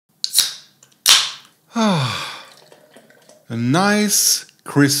A nice,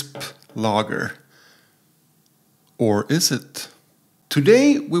 crisp lager. Or is it?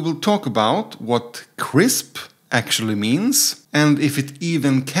 Today we will talk about what crisp actually means and if it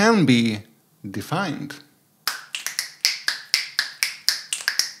even can be defined.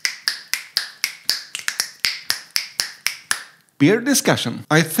 Beer discussion.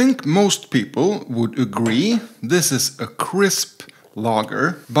 I think most people would agree this is a crisp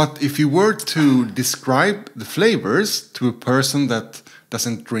lager, but if you were to describe the flavors to a person that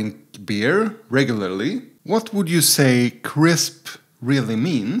doesn't drink beer regularly, what would you say crisp really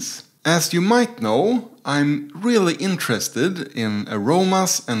means? As you might know, I'm really interested in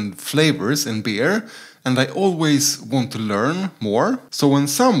aromas and flavors in beer, and I always want to learn more. So when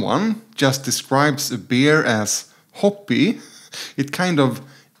someone just describes a beer as hoppy, it kind of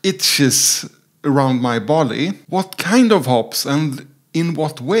itches around my body. What kind of hops and in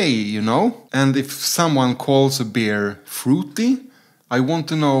what way, you know? And if someone calls a beer fruity, I want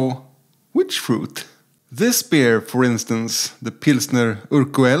to know which fruit. This beer, for instance, the Pilsner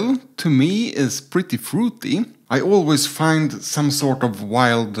Urquell, to me is pretty fruity. I always find some sort of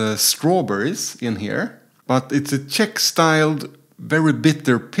wild strawberries in here. But it's a Czech-styled, very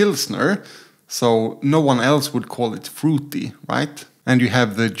bitter Pilsner, so no one else would call it fruity, right? And you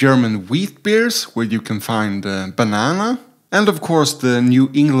have the German wheat beers, where you can find banana. And of course the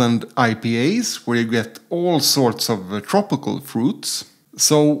New England IPAs, where you get all sorts of tropical fruits.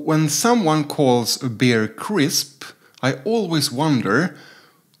 So when someone calls a beer crisp, I always wonder,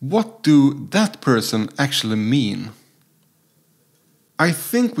 what do that person actually mean? I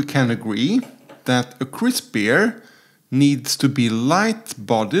think we can agree that a crisp beer needs to be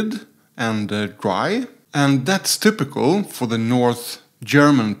light-bodied and dry, and that's typical for the North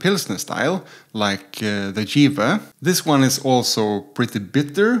German Pilsner style, like the Jever. This one is also pretty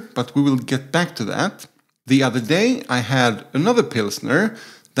bitter, but we will get back to that. The other day I had another Pilsner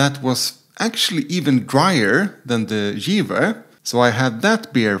that was actually even drier than the Jever, so I had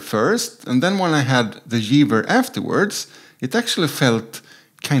that beer first, and then when I had the Jever afterwards, it actually felt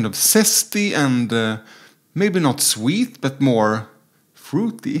kind of zesty and maybe not sweet, but more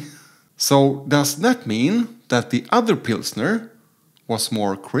fruity. So does that mean that the other Pilsner was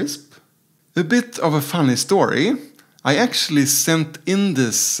more crisp? A bit of a funny story. I actually sent in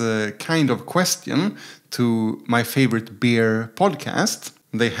this kind of question to my favorite beer podcast.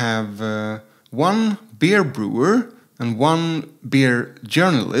 They have one beer brewer and one beer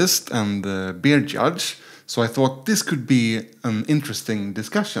journalist and beer judge. So I thought this could be an interesting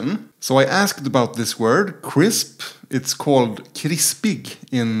discussion. So I asked about this word, crisp. It's called krispig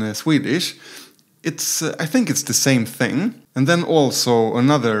in Swedish. I think it's the same thing. And then also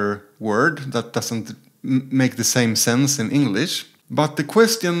another word that doesn't make the same sense in English. But the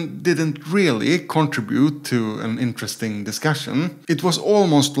question didn't really contribute to an interesting discussion. It was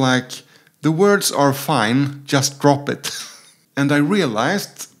almost like, the words are fine, just drop it. And I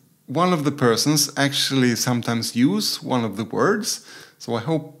realized one of the persons actually sometimes use one of the words, so I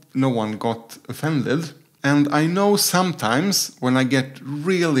hope no one got offended. And I know sometimes when I get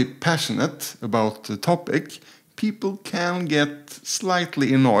really passionate about the topic, people can get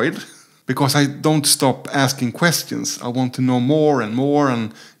slightly annoyed because I don't stop asking questions. I want to know more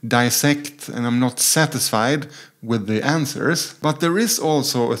and dissect, and I'm not satisfied with the answers. But there is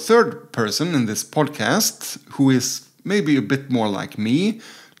also a third person in this podcast who is maybe a bit more like me,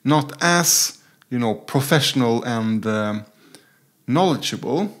 not as, professional and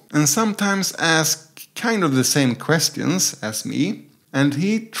knowledgeable, and sometimes ask kind of the same questions as me. And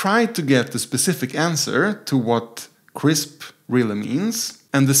he tried to get the specific answer to what crisp really means.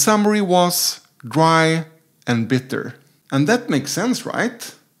 And the summary was dry and bitter. And that makes sense,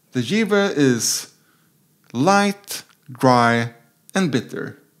 right? The Jever is light, dry, and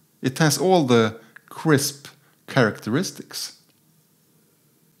bitter. It has all the crisp characteristics.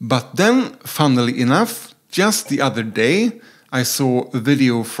 But then, funnily enough, just the other day, I saw a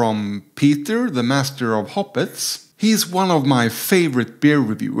video from Peter, the master of hoppets. He's one of my favorite beer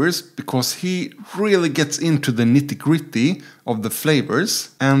reviewers because he really gets into the nitty-gritty of the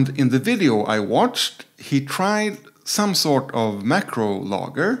flavors. And in the video I watched, he tried some sort of macro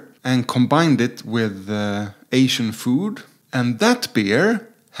lager and combined it with Asian food. And that beer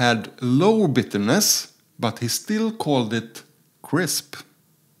had low bitterness, but he still called it crisp.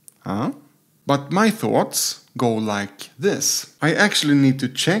 But my thoughts go like this. I actually need to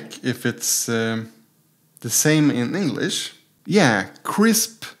check if it's the same in English. Yeah,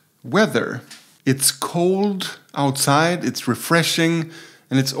 crisp weather. It's cold outside, it's refreshing,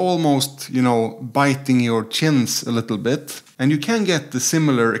 and it's almost, biting your chins a little bit. And you can get the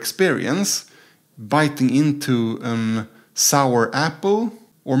similar experience biting into a sour apple,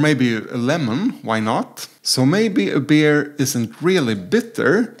 or maybe a lemon, why not? So maybe a beer isn't really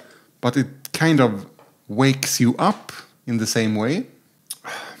bitter, but it kind of wakes you up in the same way.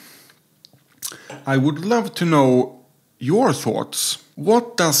 I would love to know your thoughts.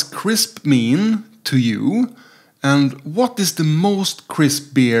 What does crisp mean to you? And what is the most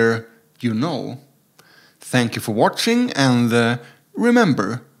crisp beer you know? Thank you for watching, and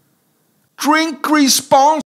remember, drink responsibly!